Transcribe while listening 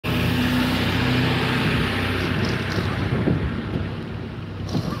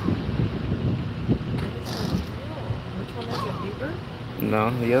No,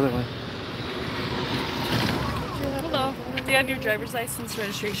 the other one. Hello. Do you have your driver's license,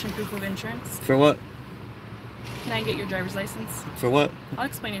 registration, proof of insurance? For what? Can I get your driver's license? For what? I'll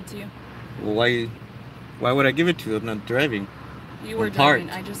explain it to you. Well, why would I give it to you? I'm not driving. You were driving.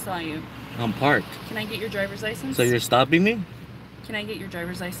 I just saw you. I'm parked. Can I get your driver's license? So you're stopping me? Can I get your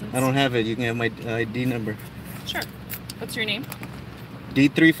driver's license? I don't have it. You can have my ID number. Sure. What's your name?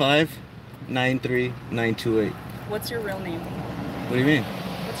 D3593928. What's your real name? What do you mean?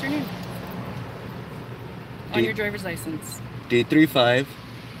 What's your name? On your driver's license.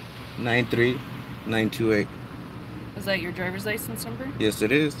 D3593928. Is that your driver's license number? Yes,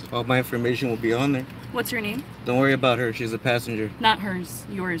 it is. All my information will be on there. What's your name? Don't worry about her. She's a passenger. Not hers.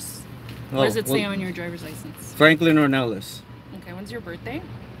 Yours. What does it say on your driver's license? Franklin Ornelas. Okay, when's your birthday?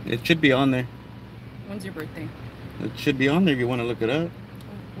 It should be on there. When's your birthday? It should be on there if you want to look it up.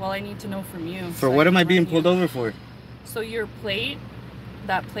 Well, I need to know from you. For what am I being pulled over for? So your plate,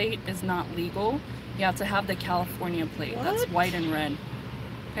 that plate is not legal. You have to have the California plate. What? That's white and red.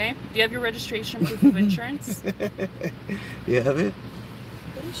 Okay? Do you have your registration proof of insurance? You have it?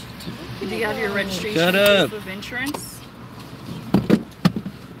 Do you have your registration proof of insurance?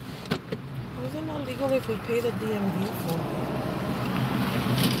 Is it not legal if we pay the DMV for it?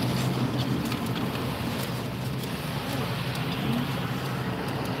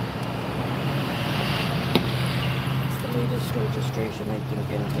 It's the latest registration I think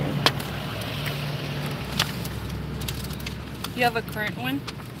in here. Do you have a current one?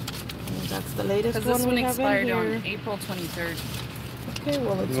 That's the latest one. Because this one we expired have in on here. April 23rd. Okay,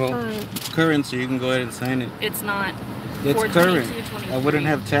 well it's current. Current, so you can go ahead and sign it. It's not. It's current. I wouldn't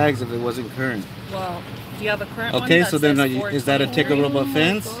have tags if it wasn't current. Well, do you have a current one? Okay, so then is that a ticketable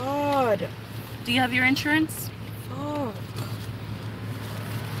offense? Oh my God. Do you have your insurance? Oh.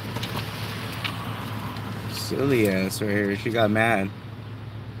 Silly ass right here. She got mad.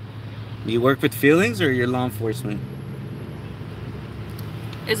 You work with feelings or you're law enforcement?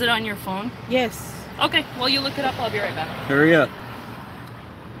 Is it on your phone? Yes. Okay, well you look it up. I'll be right back. Hurry up.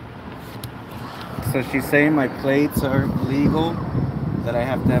 So she's saying my plates are legal, that I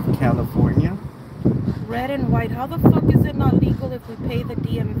have to have California. Red and white. How the fuck is it not legal if we pay the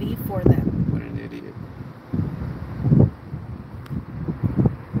DMV for them? What an idiot.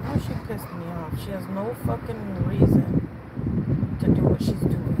 Oh, she pissed me off. She has no fucking reason to do what she's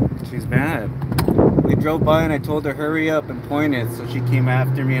doing. She's mad. We drove by and I told her hurry up and pointed, so she came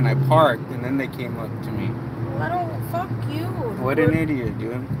after me and I parked and then they came up to me. I don't, fuck you. What an idiot,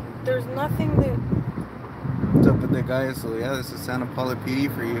 dude. There's nothing that... What's up with the guy? So yeah, this is Santa Paula PD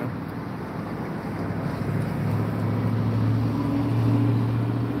for you.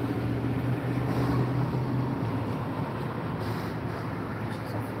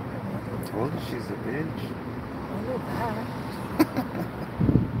 I told you she's a bitch. I know that.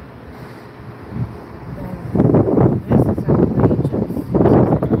 This is outrageous.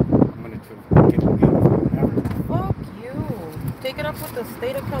 I'm gonna try to get me forever. Fuck you. Take it up with the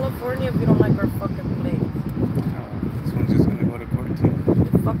state of California if you don't like our fucking plate. This one's just gonna go to court too. You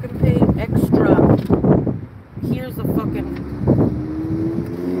fucking pay extra. Here's a fucking...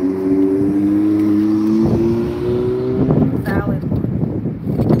 valid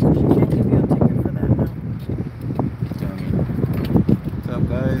one. She can't give you a ticket for that now. What's up,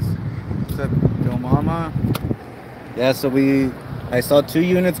 guys? What's up, Joe Mama? Yeah, so I saw 2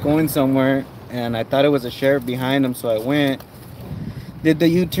 units going somewhere, and I thought it was a sheriff behind them, so I went. Did the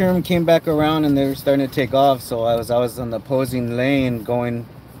U-turn, came back around, and they were starting to take off. So I was on the opposing lane going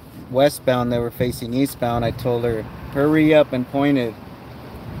westbound. They were facing eastbound. I told her hurry up and pointed.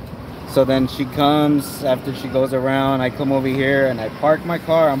 So then she comes after she goes around. I come over here and I park my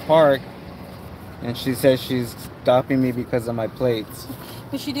car. I'm parked, and she says she's stopping me because of my plates.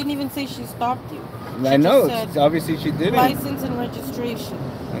 But she didn't even say she stopped you. I know. Obviously she didn't. License and registration.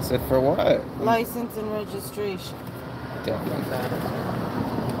 I said, for what? License and registration. Definitely.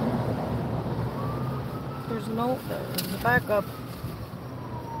 There's no... There's the backup.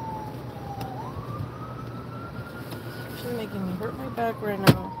 She's making me hurt my back right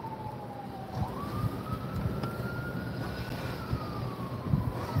now.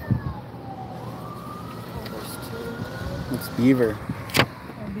 Oh, there's 2. It's Beaver.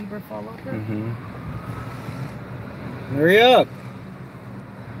 Oh, Beaver followed her? Mm-hmm. Hurry up!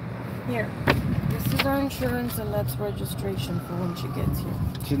 Here. This is our insurance and that's registration for when she gets here.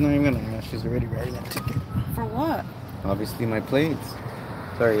 She's not even gonna ask. She's already writing a ticket. For what? Obviously my plates.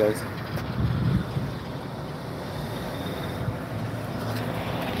 Sorry, guys.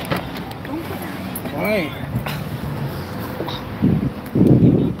 Why?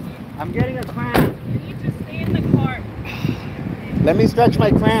 I'm getting a cramp. You need to stay in the car. Let me stretch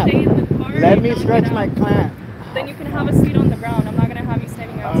my clamp. Stay in the car. Let me and stretch get my out. clamp. Then you can have a seat on the ground. I'm not gonna have you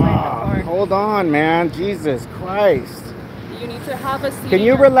standing outside the car. Hold on, man. Jesus Christ. You need to have a seat. Can in you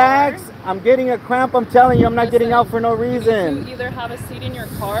your relax? car. I'm getting a cramp. I'm telling you, I'm not getting out for no You reason. need to either have a seat in your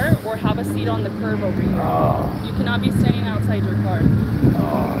car or have a seat on the curb over here. You cannot be standing outside your car.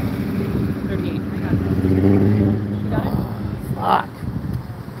 38. I got it. You got it? Fuck.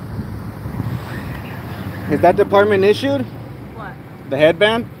 Is that department issued? What? The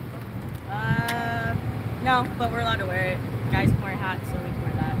headband? No, but we're allowed to wear it. Guys can wear hats, so we can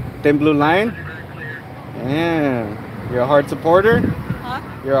wear that. Thin blue line? Yeah. You're a hard supporter? Huh?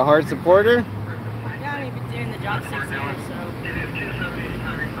 You're a hard supporter? Yeah, I've been doing the job 6 years, so.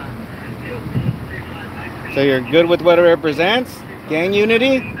 So you're good with what it represents? Gang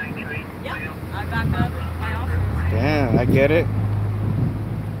unity? Yeah, I back up my officers. Yeah, I get it.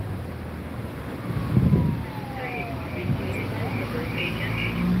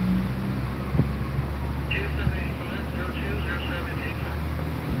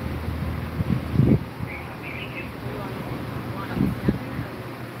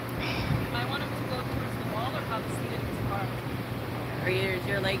 Is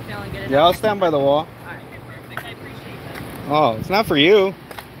your leg feeling good? Yeah, I'll stand by the wall. Alright, perfect. I appreciate that. Oh, it's not for you.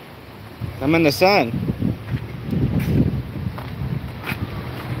 I'm in the sun.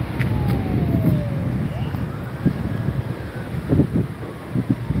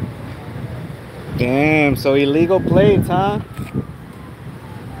 Damn, so illegal plates, huh?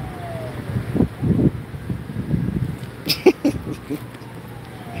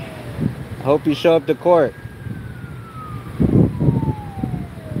 I hope you show up to court.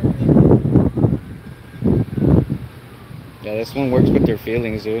 Yeah, this one works with their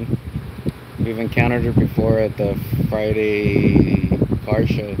feelings, dude. We've encountered her before at the Friday car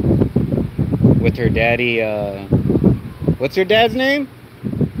show with her daddy. What's her dad's name?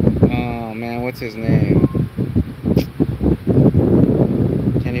 Oh man, what's his name?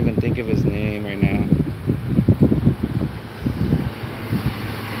 Can't even think of his name right now.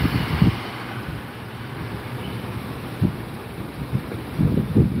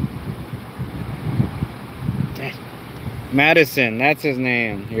 Madison, that's his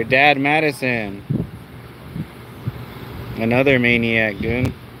name. Your dad, Madison. Another maniac,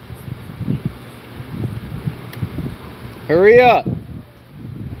 dude. Hurry up.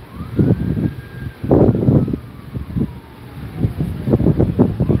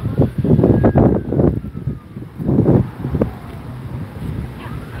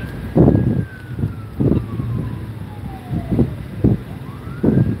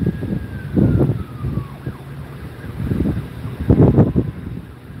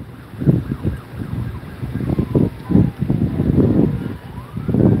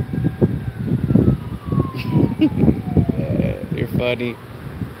 You're funny.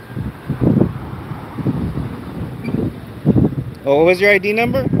 Oh, what was your ID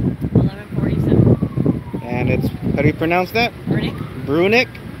number? 1147. And it's, how do you pronounce that? Brunick? Brunick?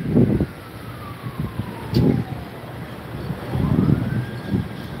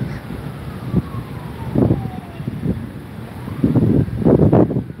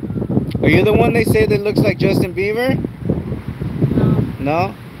 Are you the one they say that looks like Justin Bieber? No.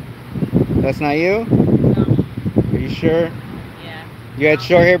 No? That's not you? No. Are you sure? Yeah. You had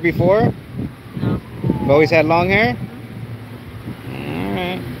short hair before? No. You've always had long hair?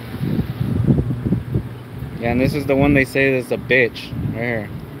 Alright. Yeah, and this is the one they say is a bitch. Right here.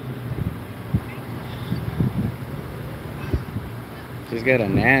 She's got a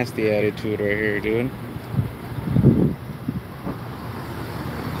nasty attitude right here, dude.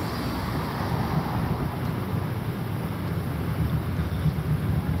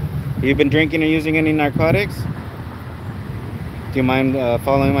 You been drinking or using any narcotics? Do you mind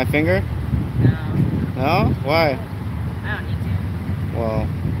following my finger? No. No? Why? I don't need to. Well,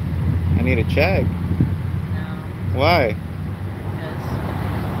 I need a check. No. Why?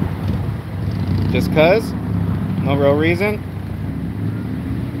 Because. Just cuz? No real reason?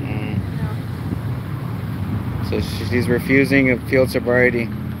 No. So she's refusing a field sobriety.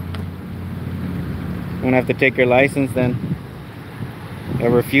 I'm gonna have to take her license then. A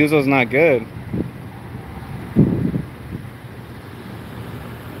refusal's not good.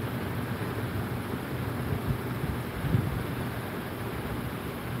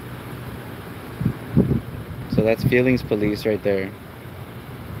 So that's feelings police right there.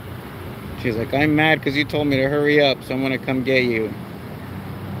 She's like, I'm mad because you told me to hurry up, so I'm gonna come get you.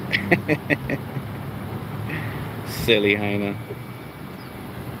 Silly hyena.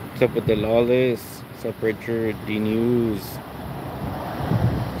 What's up with the lawless? What's up, Richard? D News.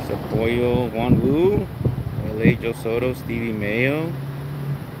 What's up, Boyle? Wan Wu? LA Joe Soto, Stevie Mayo.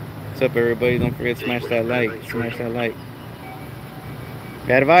 What's up, everybody? Don't forget to smash that like. Smash that like.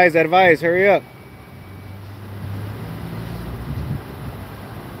 Advise, hurry up.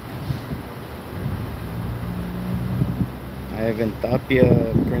 Ivan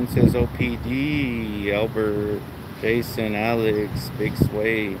Tapia, Princess OPD, Albert, Jason, Alex, Big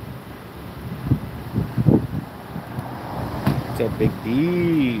Sway. What's up, Big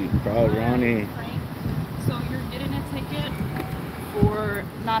D? Proud Ronnie. So you're getting a ticket for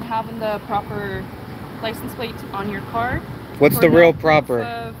not having the proper license plate on your car. What's the real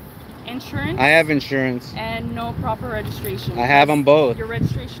proper? Insurance. I have insurance. And no proper registration. I have them both. Your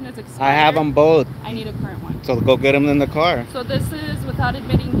registration is expired. I have them both. I need a current one. So go get them in the car. So this is without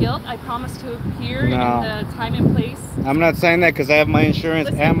admitting guilt. I promise to appear in the time and place. I'm not saying that because I have my insurance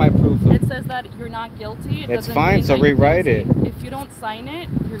and my proof. It says that you're not guilty. It's fine, so rewrite it. If you don't sign it,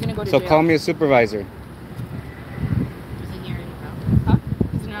 you're going to go to jail. So call me a supervisor. Huh?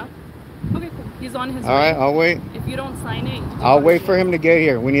 He's in out? Okay, cool. He's on his way. Alright, I'll wait. If you don't sign it, I'll wait for him to get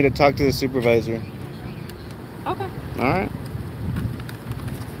here. We need to talk to the supervisor. Okay. Alright.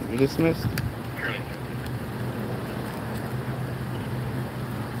 I'm dismissed.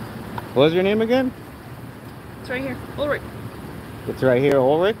 What was your name again? It's right here. Ulrich. It's right here,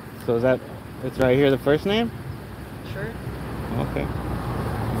 Ulrich? So is that, it's right here the first name? Sure. Okay.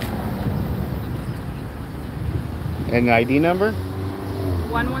 And the ID number?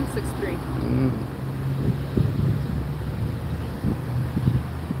 1163.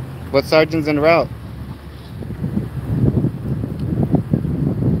 What sergeant's en route?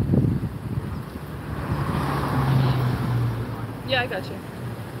 Yeah, I got you.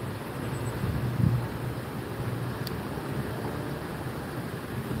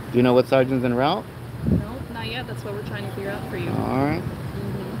 Do you know what sergeant's en route? No, not yet. That's what we're trying to figure out for you. Alright.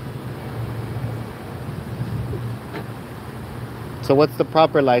 So what's the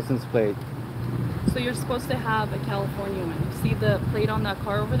proper license plate? So you're supposed to have a California one. You see the plate on that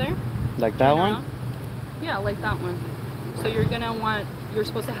car over there? Like that one? Yeah, like that one. So you're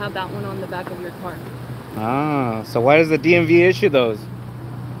supposed to have that one on the back of your car. Ah, so why does the DMV issue those?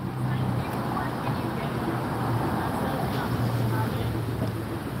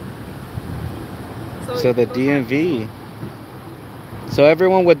 So the DMV. So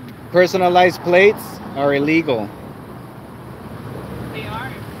everyone with personalized plates are illegal. They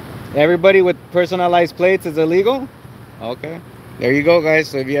are. Everybody with personalized plates is illegal? Okay. There you go, guys.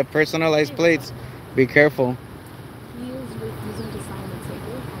 So if you have personalized plates, be careful. He is refusing to sign the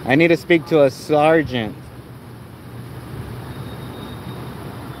ticket. I need to speak to a sergeant.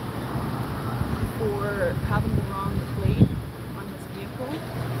 For having the wrong plate on his vehicle,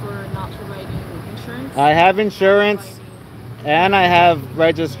 for not providing insurance. I have insurance and I have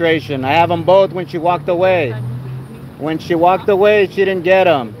registration. I have them both when she walked away. When she walked away, she didn't get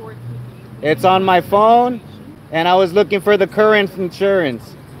them. It's on my phone and I was looking for the current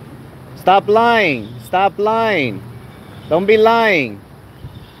insurance. Stop lying. Stop lying. Don't be lying.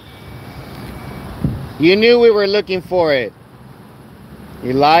 You knew we were looking for it.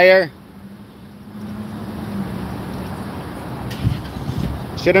 You liar.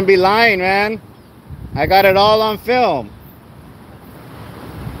 Shouldn't be lying, man. I got it all on film.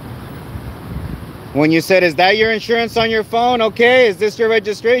 When you said, is that your insurance on your phone? Okay, is this your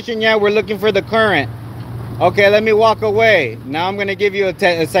registration? Yeah, we're looking for the current. Okay, let me walk away. Now I'm going to give you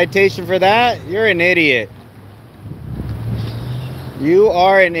a citation for that? You're an idiot. You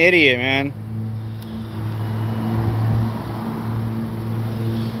are an idiot, man.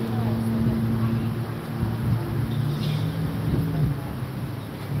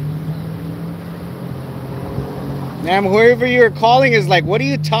 Ma'am, whoever you're calling is like, what are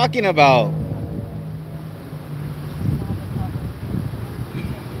you talking about?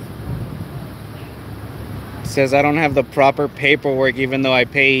 Says I don't have the proper paperwork even though I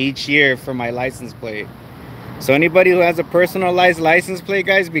pay each year for my license plate. So anybody who has a personalized license plate,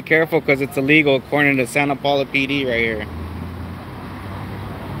 guys, be careful because it's illegal according to Santa Paula PD right here.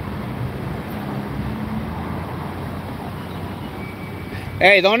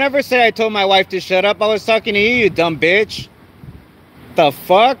 Hey, don't ever say I told my wife to shut up. I was talking to you, you dumb bitch. The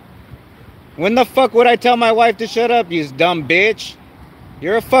fuck? When the fuck would I tell my wife to shut up, you dumb bitch?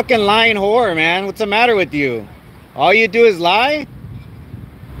 You're a fucking lying whore, man. What's the matter with you? All you do is lie?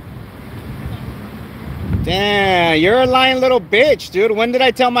 Damn, you're a lying little bitch, dude. When did I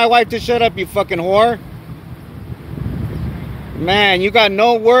tell my wife to shut up, you fucking whore? Man, you got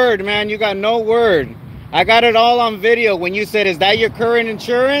no word, man. You got no word. I got it all on video when you said, is that your current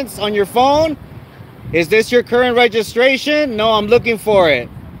insurance on your phone? Is this your current registration? No, I'm looking for it.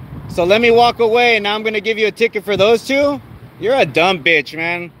 So let me walk away, and now I'm gonna give you a ticket for those two? You're a dumb bitch,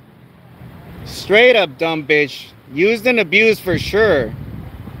 man. Straight up dumb bitch. Used and abused for sure.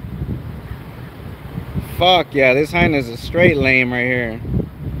 Fuck yeah, this hind is a straight lame right here.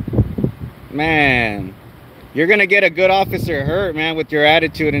 Man. You're gonna get a good officer hurt, man, with your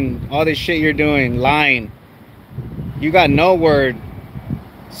attitude and all this shit you're doing, lying. You got no word.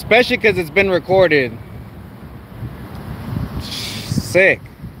 Especially because it's been recorded. Sick.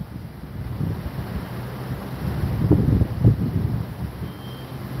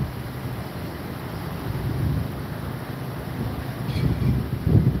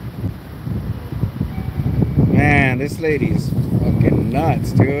 Man, this lady's fucking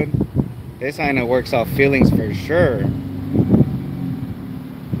nuts, dude. This hyena works off feelings for sure.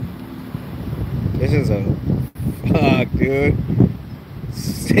 This is a fuck, dude.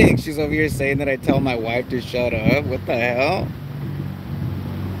 Sick. She's over here saying that I tell my wife to shut up. What the hell?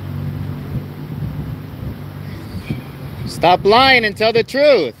 Stop lying and tell the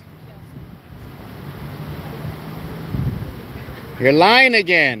truth. You're lying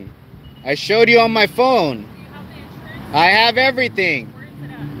again. I showed you on my phone. I have everything.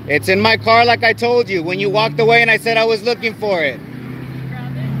 It's in my car like I told you when you walked away and I said I was looking for it.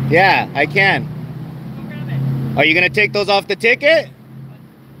 Yeah, I can. Are you going to take those off the ticket?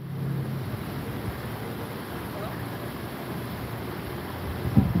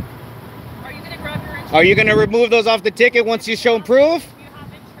 Are you going to remove those off the ticket once you show proof?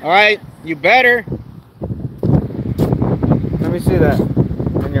 All right, you better. Let me see that.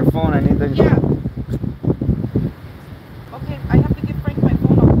 On your phone, I need the insurance. Yeah. Okay, I have to give Frank my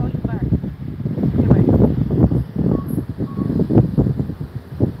phone. I'll call you back. Anyway.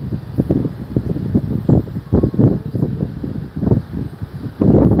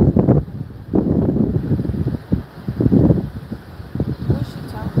 Who is she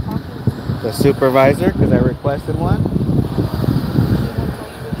talking to? The supervisor, because I requested one. She won't tell you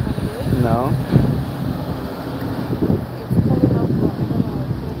which one it is? No.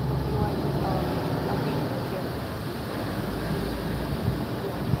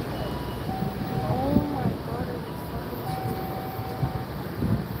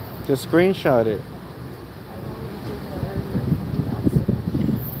 Just screenshot it.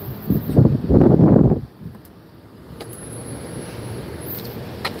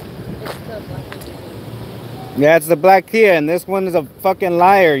 Yeah, it's the black Kia, and this one is a fucking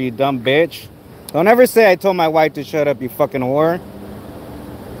liar, you dumb bitch. Don't ever say I told my wife to shut up, you fucking whore.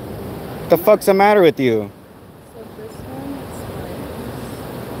 What the fuck's the matter with you? So this one's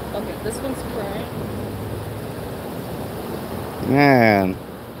okay, this one's current. Man,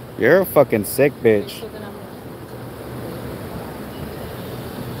 you're a fucking sick bitch. So then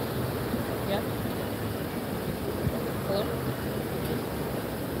yeah. Hello?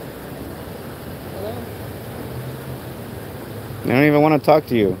 Hello? I don't even want to talk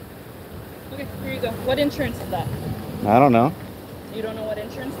to you. Okay, here you go. What insurance is that? I don't know. You don't know what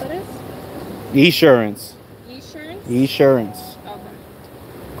insurance that is? Esurance. Esurance? Esurance.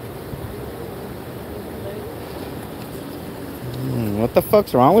 Okay. What the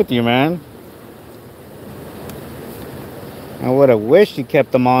fuck's wrong with you, man? I would have wished you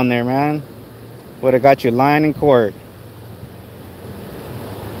kept them on there, man. Would have got you lying in court.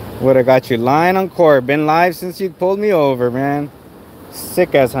 Would have got you lying on court. Been live since you pulled me over, man.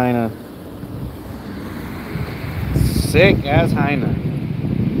 Sick ass hyena. Sick ass hyena.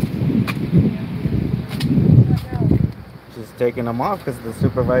 Just taking them off because the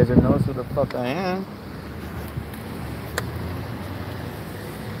supervisor knows who the fuck I am.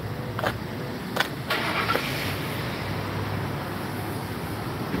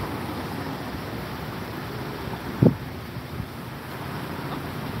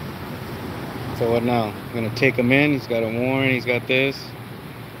 So what now? I'm gonna take him in. He's got a warrant. He's got this.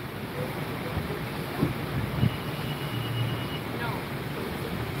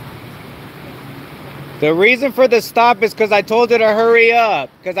 The reason for the stop is because I told her to hurry up.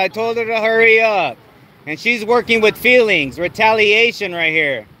 And she's working with feelings. Retaliation right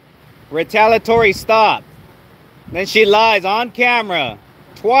here. Retaliatory stop. Then she lies on camera.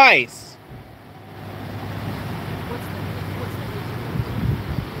 Twice.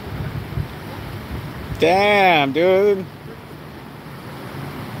 Damn, dude.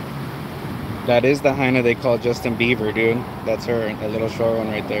 That is the hyena they call Justin Bieber, dude. That's her, that little short one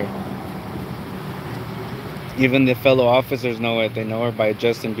right there. Even the fellow officers know it. They know her by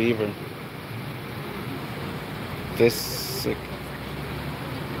Justin Bieber. This sick.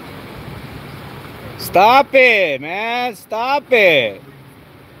 Stop it, man. Stop it.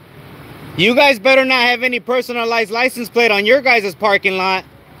 You guys better not have any personalized license plate on your guys' parking lot.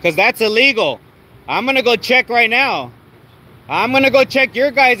 because that's illegal. I'm gonna go check right now. I'm gonna go check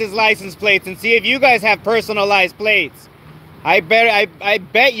your guys' license plates and see if you guys have personalized plates. I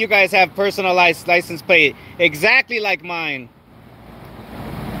bet you guys have personalized license plate exactly like mine.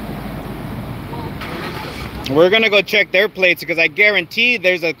 We're gonna go check their plates because I guarantee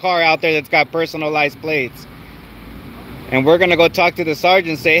there's a car out there that's got personalized plates. And we're gonna go talk to the sergeant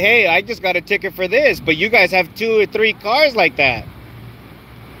and say, hey, I just got a ticket for this, but you guys have 2 or 3 cars like that.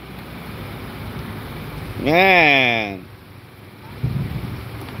 Man.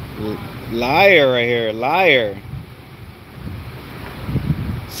 Liar right here, liar.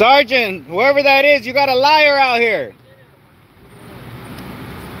 Sergeant, whoever that is, you got a liar out here.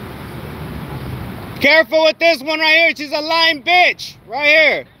 Careful with this one right here. She's a lying bitch. Right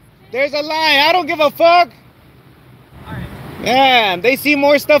here. There's a line. I don't give a fuck. Alright. Man, they see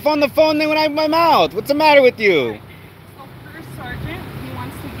more stuff on the phone than when I have my mouth. What's the matter with you? Right. So first, Sergeant, he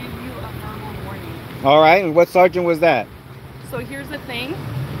wants to give you a verbal warning. Alright, and what sergeant was that? So here's the thing.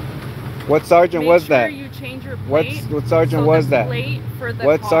 What sergeant was that? Make sure you change your plate. What sergeant was that?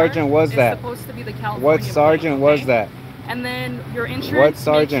 What sergeant was that? Supposed to be the California What sergeant plate, was okay? that? And then your insurance, What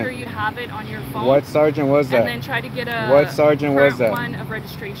sergeant? make sure you have it on your phone. What sergeant was that? And then try to get a What sergeant was current that? one of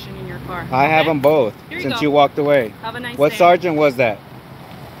registration in your car. I have them both since you walked away. Have a nice What day. sergeant was that?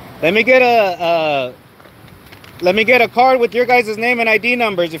 Let me get a card with your guys' name and ID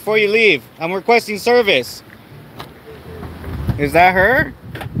numbers before you leave. I'm requesting service. Is that her?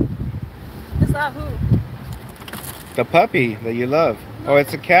 Is that who? The puppy that you love. Oh,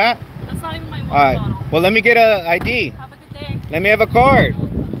 it's a cat? That's not even my water Alright. bottle. Well, let me get a ID. Have a good day. Let me have a card.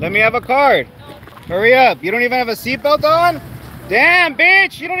 Let me have a card. Hurry up. You don't even have a seatbelt on? Damn,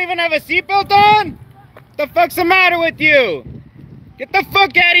 bitch. You don't even have a seatbelt on? What the fuck's the matter with you? Get the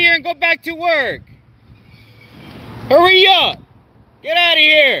fuck out of here and go back to work. Hurry up. Get out of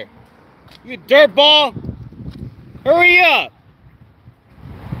here. You dirtball. Hurry up.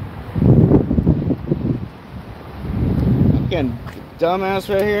 Fucking dumbass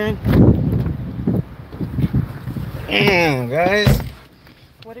right here. Damn, guys.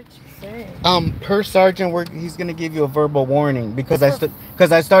 What did she say? Per sergeant, he's gonna give you a verbal warning because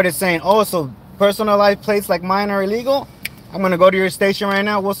I started saying, oh, so personalized plates like mine are illegal. I'm gonna go to your station right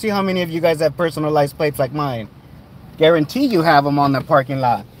now. We'll see how many of you guys have personalized plates like mine. Guarantee you have them on the parking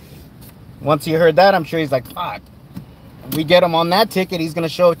lot. Once he heard that, I'm sure he's like, fuck. We get him on that ticket, he's gonna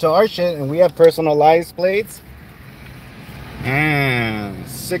show it to our shit, and we have personalized plates. And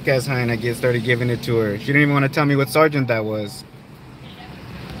sick ass hyena started giving it to her. She didn't even want to tell me what sergeant that was.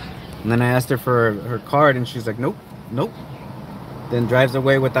 And then I asked her for her card, and she's like, nope, nope. Then drives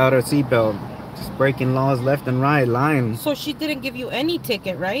away without her seatbelt. Just breaking laws left and right, lying. So she didn't give you any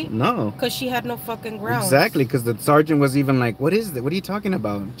ticket, right? No. Because she had no fucking grounds. Exactly, because the sergeant was even like, what is that? What are you talking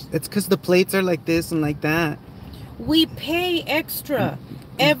about? It's because the plates are like this and like that. We pay extra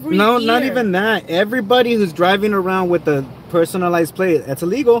every No, year. not even that. Everybody who's driving around with a personalized plate, that's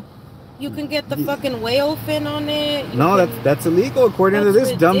illegal. You can get the fucking whale fin on it. No, that's illegal according to That's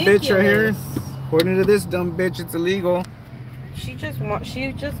this dumb bitch right here. ridiculous. According to this dumb bitch, it's illegal. She just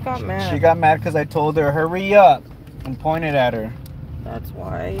got mad. She got mad because I told her, hurry up, and pointed at her. That's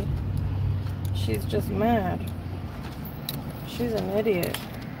why she's just mad. She's an idiot.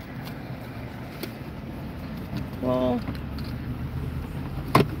 Well,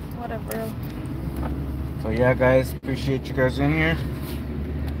 whatever. So yeah, guys, appreciate you guys in here.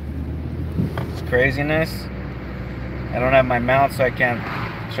 It's craziness. I don't have my mouth, so I can't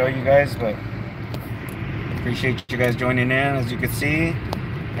show you guys, but appreciate you guys joining in. As you can see,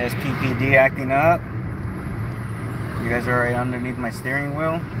 SPPD acting up. You guys are right underneath my steering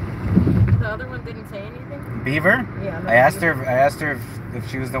wheel. The other one didn't say anything? Beaver? Yeah. I asked her if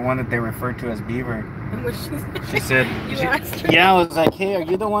she was the one that they referred to as Beaver. And what she She said, You asked her? yeah, I was like, hey, are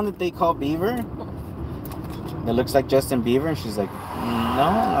you the one that they call Beaver? That looks like Justin Bieber? And she's like, no.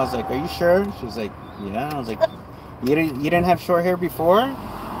 And I was like, are you sure? She was like, yeah. I was like, you didn't have short hair before?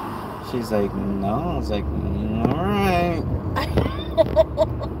 She's like, no. I was like, all right.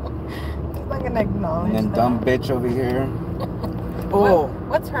 Just like an acknowledge. And then that. dumb bitch over here. Oh,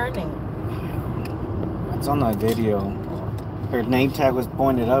 What's her name? it's on that video. Her name tag was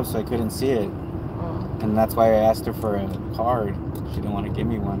pointed up, so I couldn't see it. Oh. And that's why I asked her for a card. She didn't want to give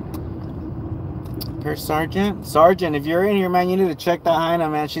me one. Per sergeant? Sergeant, if you're in here, man, you need to check that hyena,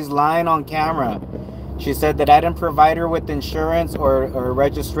 man. She's lying on camera. She said that I didn't provide her with insurance or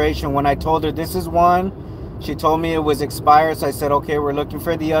registration. When I told her this is one, she told me it was expired. So I said, okay, we're looking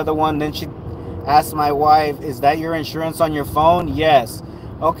for the other one. Then she asked my wife, is that your insurance on your phone? Yes.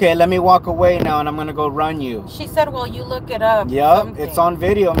 Okay, let me walk away now and I'm gonna go run you. She said, well, you look it up. Yep, something. it's on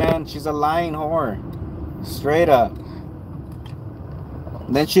video, man. She's a lying whore. Straight up.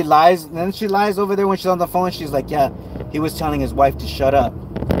 Then she lies over there when she's on the phone. She's like, yeah, he was telling his wife to shut up.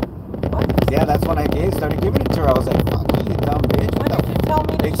 What? Yeah, that's when I started giving it to her. I was like, fuck you, dumb bitch. When did you tell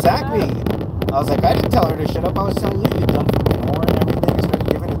me to Exactly. shut up? I was like, I didn't tell her to shut up. I was telling you dumb fucking whore and everything. I started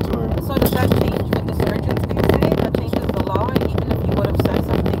giving it to her. So does that change what the surgeon's going to say? That changes the law, even if you would have said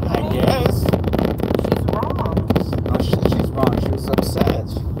something? I guess. She's wrong. No, she's wrong. She was upset.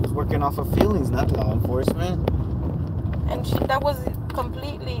 She was working off of feelings, not law enforcement. And that was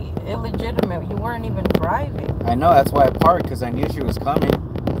completely illegitimate. You weren't even driving. I know, that's why I parked, because I knew she was coming.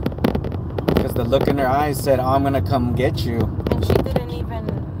 Because the look in her eyes said, oh, I'm going to come get you. And she didn't even...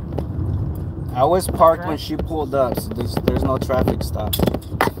 I was parked when she pulled up, so there's no traffic stop.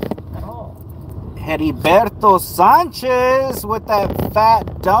 At all. Heriberto Sanchez with that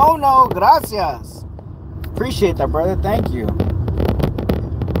fat dono. Gracias. Appreciate that, brother. Thank you.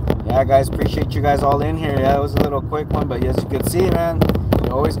 Yeah, guys, appreciate you guys all in here. Yeah, it was a little quick one, but as you can see, man,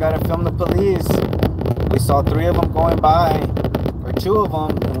 you always got to film the police. We saw 3 of them going by, or 2 of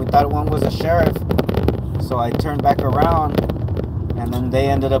them, and we thought one was a sheriff. So I turned back around, and then they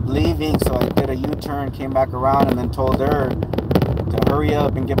ended up leaving. So I did a U-turn, came back around, and then told her to hurry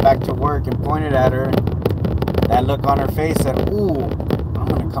up and get back to work, and pointed at her. That look on her face said, ooh, I'm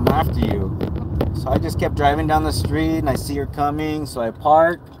going to come after you. So I just kept driving down the street, and I see her coming, so I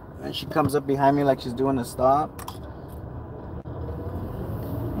parked. And she comes up behind me like she's doing a stop.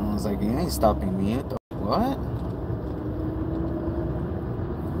 And I was like, you ain't stopping me. What?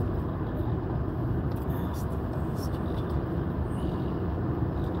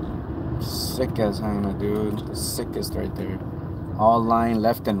 Sick as Hannah, dude. The sickest right there. All lying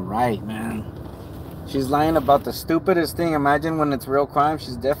left and right, man. She's lying about the stupidest thing. Imagine when it's real crime,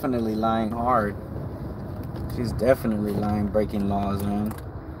 she's definitely lying hard. She's definitely lying, breaking laws, man.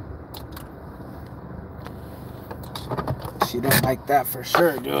 She didn't like that for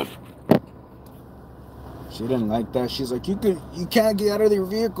sure, dude. She didn't like that. She's like, you can't get out of your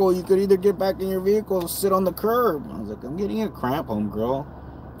vehicle. You could either get back in your vehicle or sit on the curb. I was like, I'm getting a cramp, homegirl.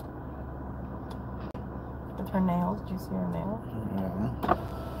 With her nails, did you see her nails? Yeah.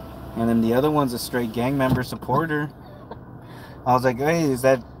 And then the other one's a straight gang member supporter. I was like, hey, is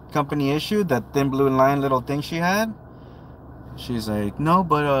that company issued? That thin blue line little thing she had? She's like, no,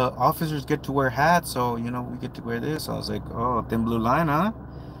 but officers get to wear hats, so, you know, we get to wear this. I was like, oh, thin blue line, huh?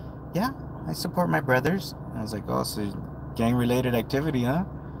 Yeah, I support my brothers. I was like, oh, so gang-related activity, huh?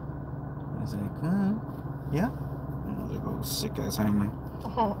 I was like, yeah. I was like, oh, sick-ass hammer.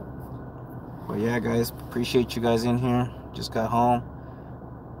 But yeah, guys, appreciate you guys in here. Just got home.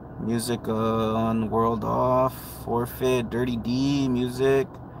 Music on World Off, Forfeit, Dirty D, music.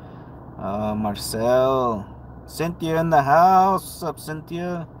 Marcel. Cynthia in the house. What's up,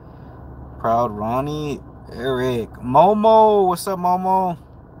 Cynthia? Proud Ronnie. Eric. Momo. What's up, Momo?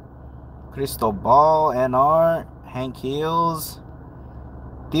 Cristobal. NR. Hank Hills.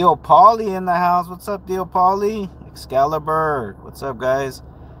 Theo Pauly in the house. What's up, Theo Pauly? Excalibur. What's up, guys?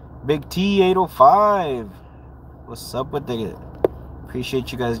 Big T 805. What's up with it?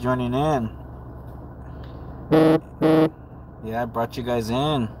 Appreciate you guys joining in. Yeah, I brought you guys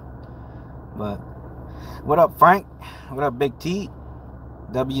in. But what up, Frank? What up, Big T?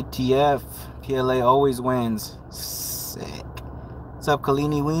 WTF. PLA always wins. Sick. What's up,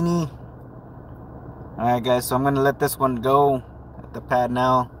 Kalini Weenie? Alright, guys, so I'm going to let this one go at the pad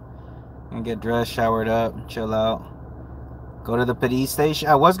now. And get dressed, showered up, chill out. Go to the police station.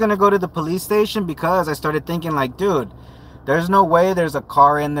 I was going to go to the police station because I started thinking, like, dude, there's no way there's a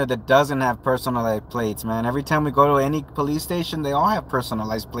car in there that doesn't have personalized plates, man. Every time we go to any police station, they all have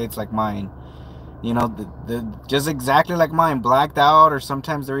personalized plates like mine. You know, just exactly like mine, blacked out, or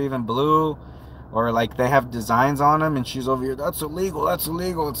sometimes they're even blue, or like they have designs on them, and she's over here, that's illegal, that's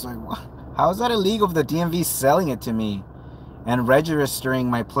illegal. It's like, what? How is that illegal if the DMV's selling it to me and registering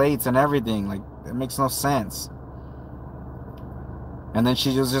my plates and everything? Like, it makes no sense. And then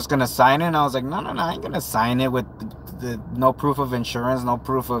she was just gonna sign it, and I was like, no, I ain't gonna sign it with no proof of insurance, no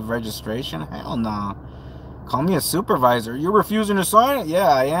proof of registration. Hell no. Call me a supervisor. You're refusing to sign it? Yeah,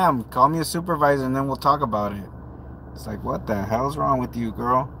 I am. Call me a supervisor and then we'll talk about it. It's like, what the hell's wrong with you,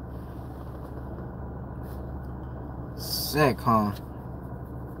 girl? Sick, huh?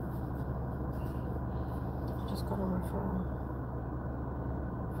 Just got a referral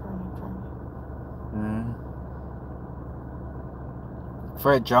for an attorney.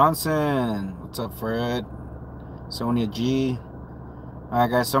 Fred Johnson. What's up, Fred? Sonia G. Alright,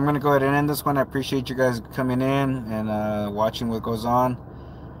 guys, so I'm going to go ahead and end this one. I appreciate you guys coming in and watching what goes on.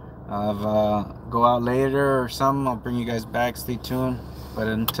 I'll go out later or something. I'll bring you guys back. Stay tuned. But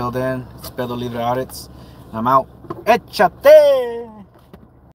until then, it's Pedo Libre Audits. I'm out. Échate!